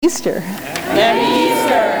Easter. Happy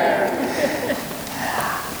Easter!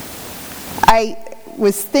 I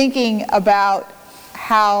was thinking about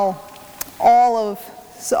how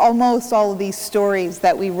almost all of these stories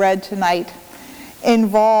that we read tonight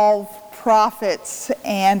involve prophets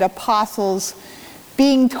and apostles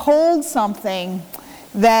being told something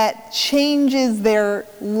that changes their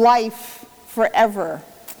life forever.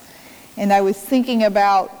 And I was thinking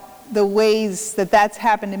about the ways that that's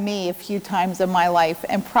happened to me a few times in my life,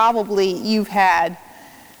 and probably you've had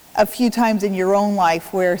a few times in your own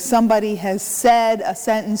life where somebody has said a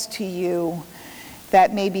sentence to you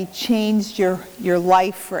that maybe changed your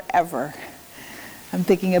life forever. I'm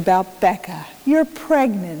thinking about Becca. You're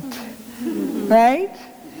pregnant, right?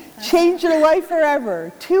 Changed your life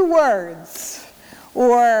forever. 2 words.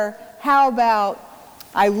 Or how about,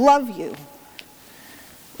 I love you?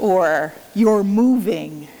 Or you're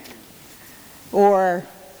moving? Or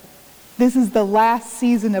this is the last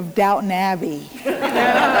season of Downton Abbey.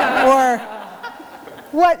 Or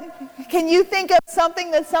what? Can you think of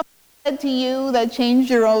something that someone said to you that changed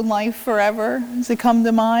your own life forever? Does it come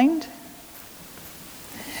to mind?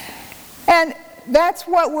 And that's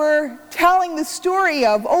what we're telling the story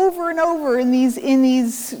of over and over in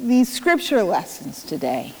these scripture lessons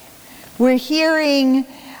today. We're hearing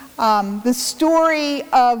the story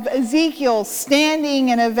of Ezekiel standing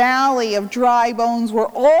in a valley of dry bones where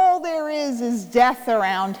all there is death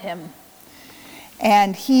around him.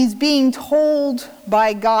 And he's being told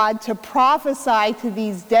by God to prophesy to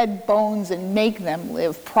these dead bones and make them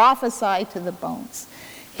live. Prophesy to the bones.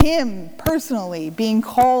 Him personally being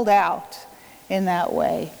called out in that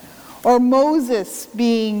way. Or Moses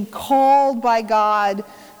being called by God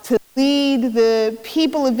to lead the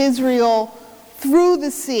people of Israel through the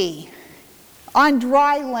sea, on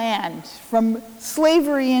dry land, from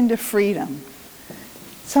slavery into freedom.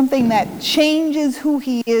 Something that changes who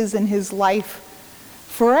he is in his life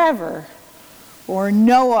forever. Or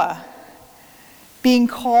Noah being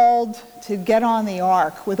called to get on the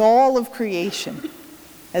ark with all of creation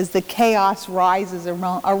as the chaos rises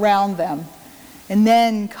around them. And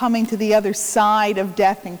then coming to the other side of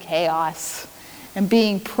death and chaos and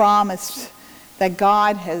being promised that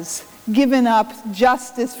God has given up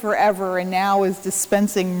justice forever and now is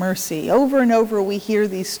dispensing mercy. Over and over we hear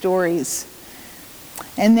these stories.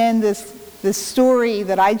 And then this story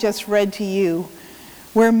that I just read to you,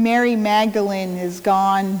 where Mary Magdalene has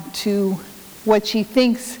gone to what she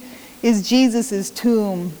thinks is Jesus'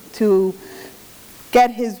 tomb to get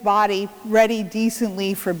his body ready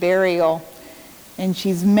decently for burial. And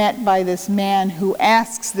she's met by this man who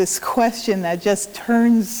asks this question that just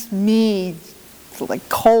turns me like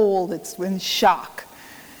cold. It's in shock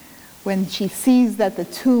when she sees that the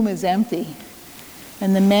tomb is empty.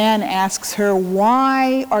 And the man asks her,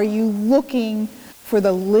 "Why are you looking for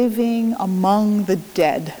the living among the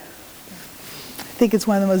dead?" I think it's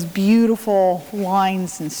one of the most beautiful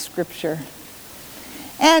lines in Scripture.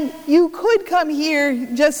 And you could come here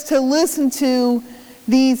just to listen to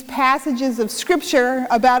these passages of Scripture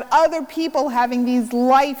about other people having these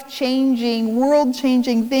life-changing,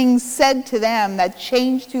 world-changing things said to them that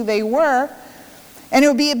changed who they were. And it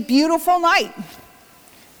would be a beautiful night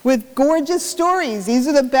with gorgeous stories. These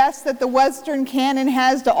are the best that the Western canon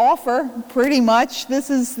has to offer, pretty much. This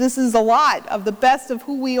is a lot of the best of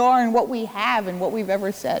who we are and what we have and what we've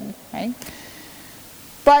ever said, right?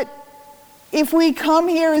 But if we come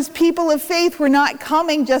here as people of faith, we're not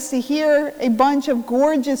coming just to hear a bunch of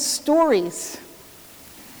gorgeous stories.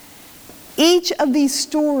 Each of these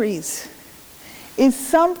stories is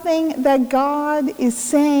something that God is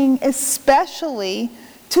saying especially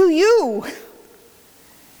to you.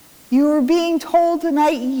 You are being told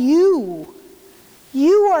tonight, you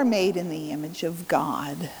are made in the image of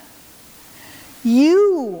God.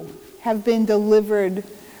 You have been delivered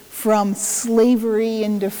from slavery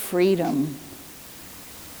into freedom.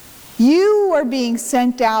 You are being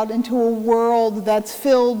sent out into a world that's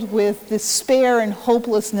filled with despair and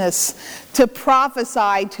hopelessness to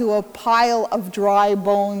prophesy to a pile of dry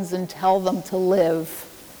bones and tell them to live.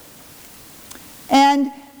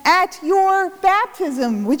 And at your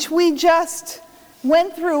baptism, which we just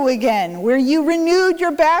went through again, where you renewed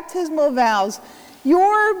your baptismal vows,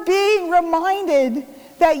 you're being reminded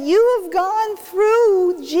that you have gone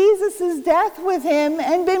through Jesus' death with him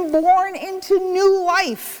and been born into new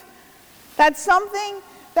life. That's something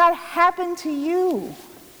that happened to you.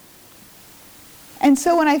 And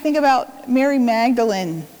so when I think about Mary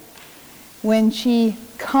Magdalene, when she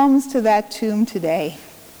comes to that tomb today,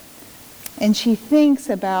 and she thinks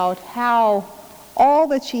about how all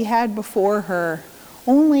that she had before her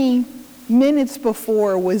only minutes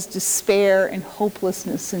before was despair and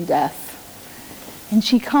hopelessness and death. And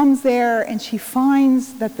she comes there and she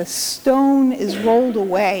finds that the stone is rolled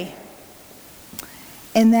away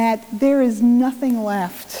and that there is nothing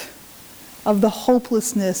left of the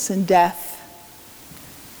hopelessness and death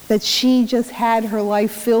that she just had her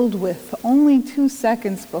life filled with only 2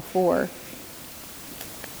 seconds before.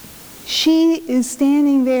 She is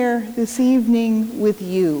standing there this evening with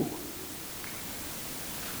you.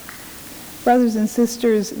 Brothers and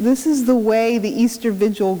sisters, this is the way the Easter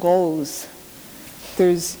Vigil goes.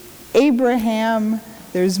 There's Abraham,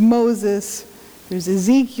 there's Moses, there's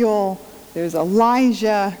Ezekiel, there's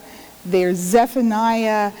Elijah, there's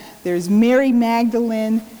Zephaniah, there's Mary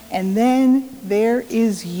Magdalene, and then there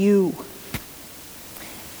is you.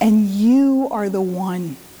 And you are the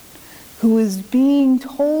one who is being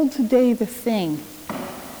told today the thing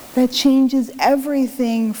that changes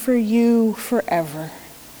everything for you forever.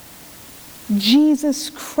 Jesus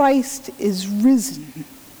Christ is risen.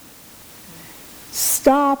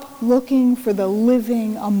 Stop looking for the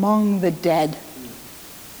living among the dead.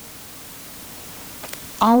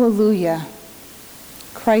 Alleluia.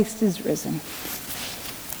 Christ is risen.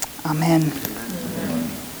 Amen.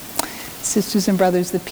 Sisters and brothers, the